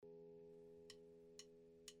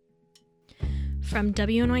From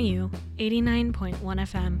WNYU 89.1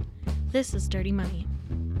 FM, this is Dirty Money.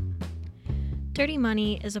 Dirty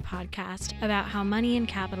Money is a podcast about how money and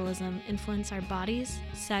capitalism influence our bodies,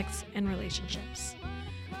 sex, and relationships.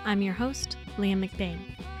 I'm your host, Liam McBain.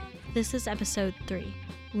 This is episode 3,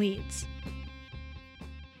 Leeds.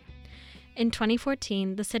 In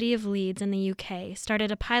 2014, the city of Leeds in the UK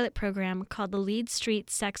started a pilot program called the Leeds Street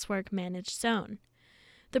Sex Work Managed Zone.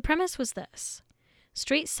 The premise was this.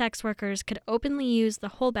 Street sex workers could openly use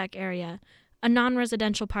the Holbeck area, a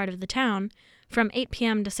non-residential part of the town, from 8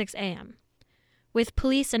 p.m. to 6 a.m. With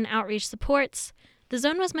police and outreach supports, the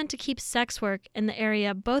zone was meant to keep sex work in the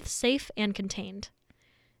area both safe and contained.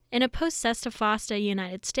 In a post-Sesta Fosta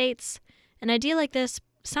United States, an idea like this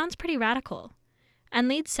sounds pretty radical, and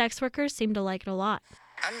Leeds sex workers seem to like it a lot.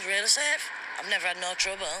 I'm really safe. I've never had no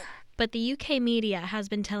trouble. But the UK media has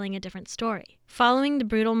been telling a different story. Following the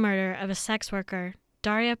brutal murder of a sex worker,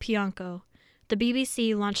 Daria Pionko, the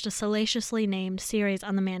BBC launched a salaciously named series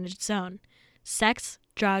on the managed zone, Sex,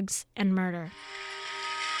 Drugs, and Murder.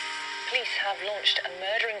 Police have launched a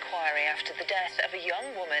murder inquiry after the death of a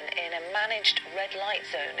young woman in a managed red light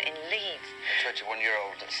zone in Leeds. A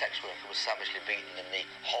 21-year-old sex worker was savagely beaten in the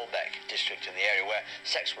Holbeck district in the area where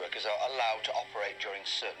sex workers are allowed to operate during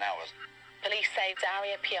certain hours. Police say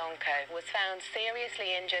Daria Pionko was found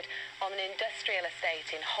seriously injured on an industrial estate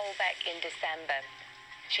in Holbeck in December.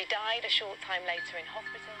 She died a short time later in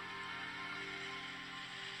hospital.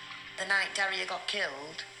 The night Daria got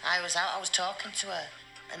killed, I was out, I was talking to her,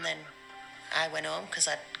 and then I went home because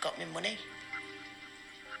I'd got my money.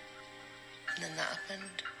 And then that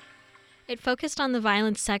happened. It focused on the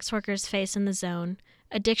violence sex workers face in the zone,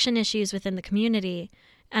 addiction issues within the community,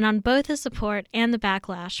 and on both the support and the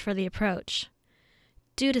backlash for the approach.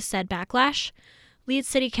 Due to said backlash, Leeds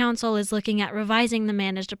City Council is looking at revising the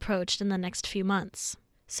managed approach in the next few months.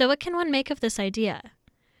 So what can one make of this idea?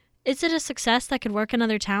 Is it a success that could work in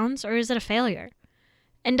other towns, or is it a failure?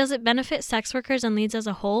 And does it benefit sex workers in Leeds as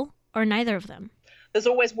a whole, or neither of them? There's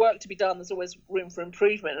always work to be done. There's always room for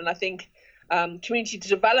improvement. And I think community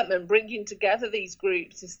development, bringing together these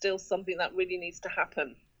groups is still something that really needs to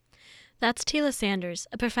happen. That's Tila Sanders,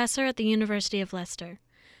 a professor at the University of Leicester.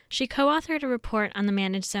 She co-authored a report on the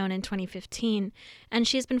managed zone in 2015, and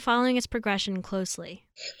she's been following its progression closely.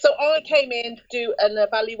 So I came in to do an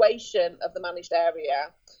evaluation of the managed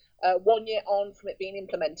area 1 year on from it being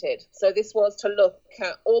implemented. So this was to look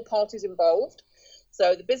at all parties involved.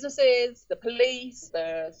 So the businesses, the police,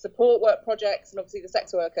 the support work projects, and obviously the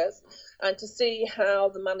sex workers, and to see how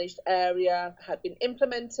the managed area had been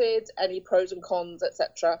implemented, any pros and cons,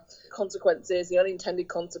 etc., consequences, the unintended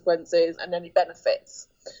consequences, and any benefits.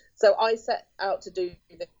 So I set out to do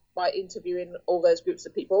this by interviewing all those groups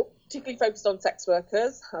of people, particularly focused on sex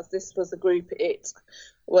workers, as this was the group it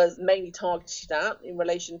was mainly targeted at in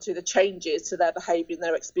relation to the changes to their behaviour and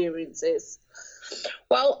their experiences.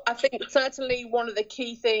 Well, I think certainly one of the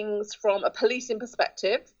key things from a policing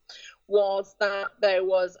perspective was that there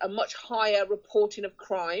was a much higher reporting of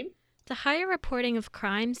crime. The higher reporting of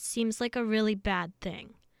crime seems like a really bad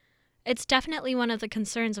thing. It's definitely one of the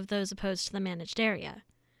concerns of those opposed to the managed area.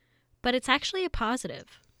 But it's actually a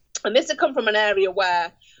positive. And this had come from an area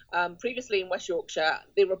where previously in West Yorkshire,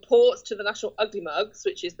 the reports to the National Ugly Mugs,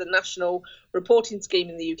 which is the national reporting scheme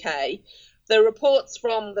in the UK, the reports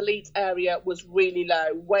from the Leeds area was really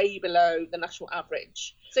low, way below the national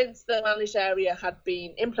average. Since the managed area had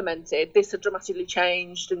been implemented, this had dramatically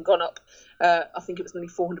changed and gone up, I think it was nearly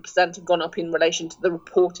 400% had gone up in relation to the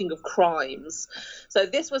reporting of crimes. So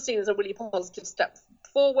this was seen as a really positive step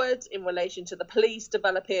forward in relation to the police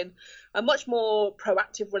developing a much more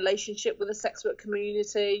proactive relationship with the sex work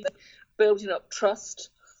community, building up trust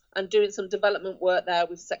and doing some development work there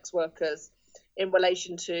with sex workers in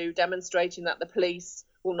relation to demonstrating that the police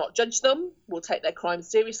will not judge them, will take their crimes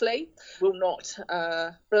seriously, will not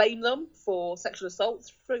blame them for sexual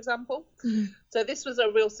assaults, for example. Mm-hmm. So this was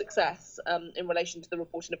a real success in relation to the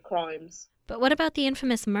reporting of crimes. But what about the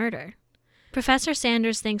infamous murder? Professor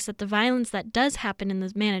Sanders thinks that the violence that does happen in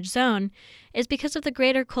the managed zone is because of the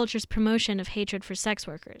greater culture's promotion of hatred for sex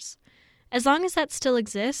workers. As long as that still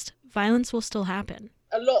exists, violence will still happen.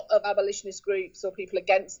 A lot of abolitionist groups or people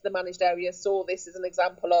against the managed area saw this as an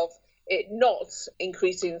example of it not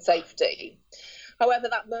increasing safety. However,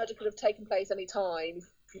 that murder could have taken place any time.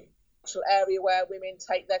 Area where women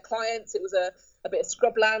take their clients. It was a bit of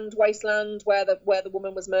scrubland, wasteland where the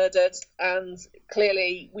woman was murdered, and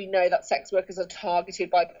clearly we know that sex workers are targeted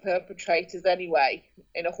by perpetrators anyway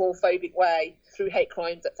in a homophobic way through hate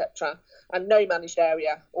crimes, etc. And no managed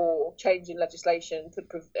area or change in legislation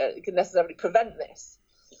could necessarily prevent this.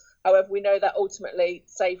 However, we know that ultimately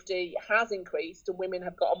safety has increased and women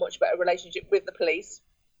have got a much better relationship with the police.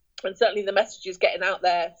 And certainly the message is getting out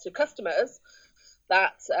there to customers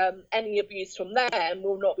that any abuse from them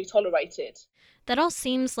will not be tolerated. That all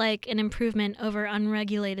seems like an improvement over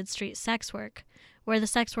unregulated street sex work, where the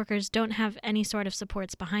sex workers don't have any sort of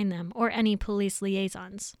supports behind them or any police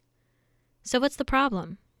liaisons. So what's the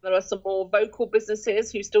problem? There are some more vocal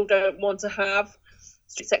businesses who still don't want to have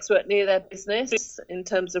street sex work near their business in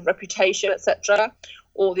terms of reputation, etc.,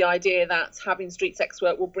 or the idea that having street sex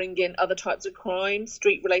work will bring in other types of crimes,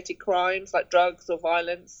 street-related crimes like drugs or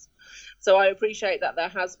violence. So I appreciate that there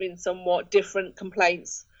has been somewhat different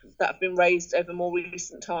complaints that have been raised over more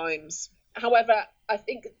recent times. However, I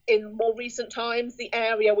think in more recent times, the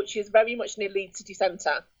area, which is very much near Leeds city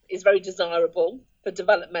centre, is very desirable for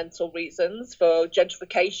developmental reasons, for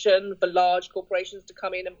gentrification, for large corporations to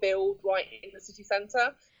come in and build right in the city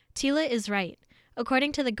centre. Tila is right.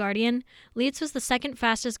 According to The Guardian, Leeds was the second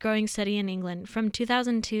fastest growing city in England from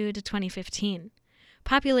 2002 to 2015.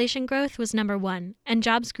 Population growth was number 1, and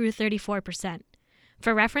jobs grew 34%.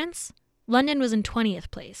 For reference, London was in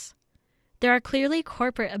 20th place. There are clearly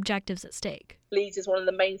corporate objectives at stake. Leeds is one of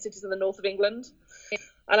the main cities in the north of England.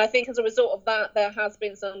 And I think as a result of that, there has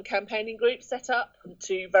been some campaigning groups set up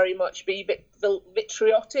to very much be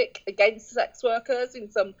vitriotic against sex workers in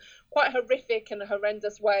some quite horrific and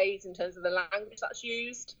horrendous ways in terms of the language that's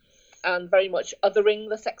used, and very much othering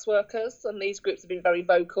the sex workers. And these groups have been very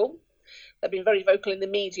vocal. They've been very vocal in the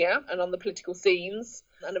media and on the political scenes,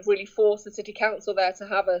 and have really forced the city council there to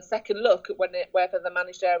have a second look at whether the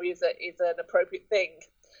managed area is an appropriate thing.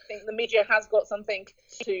 I think the media has got something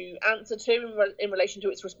to answer to in relation to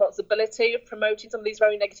its responsibility of promoting some of these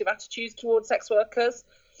very negative attitudes towards sex workers,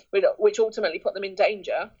 which ultimately put them in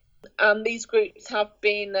danger. And these groups have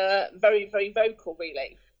been very, very vocal,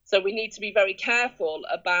 really. So we need to be very careful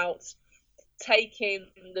about taking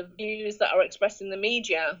the views that are expressed in the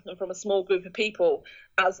media and from a small group of people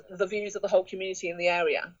as the views of the whole community in the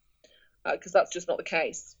area, because that's just not the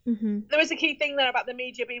case. Mm-hmm. There is a key thing there about the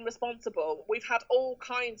media being responsible. We've had all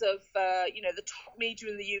kinds of, the top media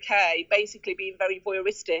in the UK basically being very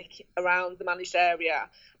voyeuristic around the managed area,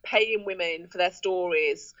 paying women for their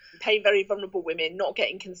stories, paying very vulnerable women, not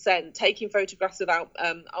getting consent, taking photographs without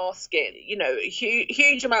asking, a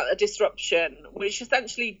huge amount of disruption, which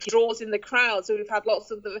essentially draws in the crowd. So we've had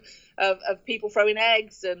lots of people throwing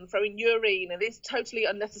eggs and throwing urine, and it's totally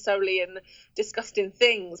unnecessarily and disgusting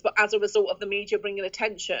things. But as a result of the media bringing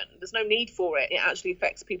attention, there's no need for it. It actually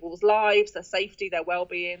affects people's lives, their safety, their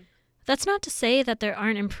well-being. That's not to say that there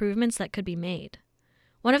aren't improvements that could be made.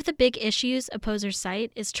 One of the big issues opposers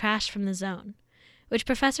cite is trash from the zone, which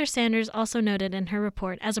Professor Sanders also noted in her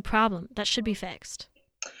report as a problem that should be fixed.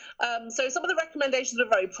 So some of the recommendations are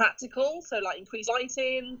very practical, so like increased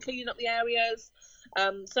lighting, cleaning up the areas.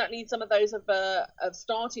 Certainly some of those have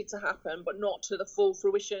started to happen, but not to the full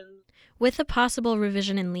fruition. With a possible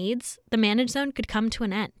revision in Leeds, the managed zone could come to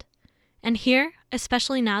an end. And here,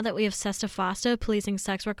 especially now that we have Sesta Fosta policing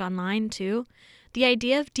sex work online too, the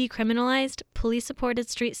idea of decriminalized, police-supported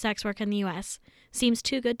street sex work in the US seems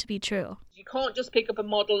too good to be true. You can't just pick up a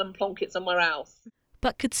model and plonk it somewhere else.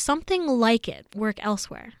 But could something like it work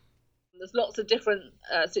elsewhere? There's lots of different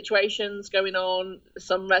situations going on.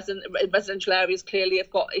 Some residential areas clearly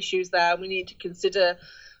have got issues there. We need to consider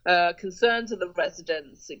concerns of the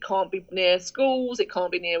residents. It can't be near schools. It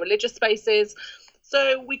can't be near religious spaces.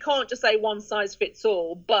 So we can't just say one size fits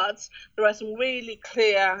all. But there are some really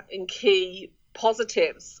clear and key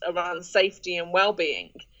positives around safety and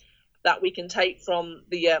well-being that we can take from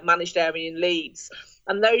the managed area in Leeds.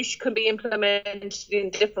 And those can be implemented in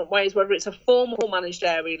different ways, whether it's a formal managed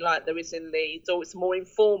area like there is in Leeds, or it's more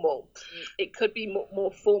informal. It could be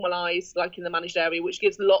more formalised, like in the managed area, which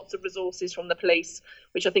gives lots of resources from the police,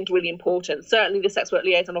 which I think is really important. Certainly the sex work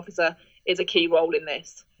liaison officer is a key role in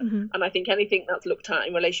this. Mm-hmm. And I think anything that's looked at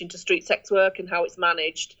in relation to street sex work and how it's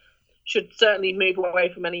managed should certainly move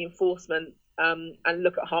away from any enforcement and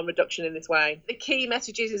look at harm reduction in this way. The key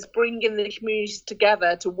message is bringing the communities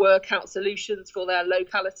together to work out solutions for their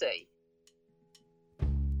locality.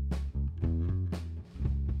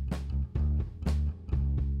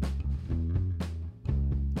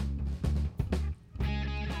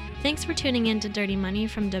 Thanks for tuning in to Dirty Money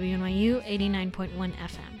from WNYU 89.1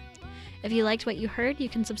 FM. If you liked what you heard, you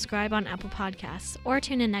can subscribe on Apple Podcasts or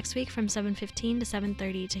tune in next week from 7:15 to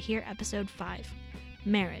 7:30 to hear episode 5,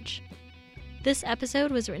 Marriage. This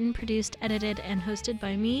episode was written, produced, edited, and hosted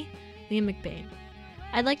by me, Liam McBain.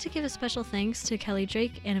 I'd like to give a special thanks to Kelly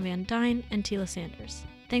Drake, Anna Van Dyne, and Tila Sanders.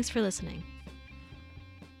 Thanks for listening.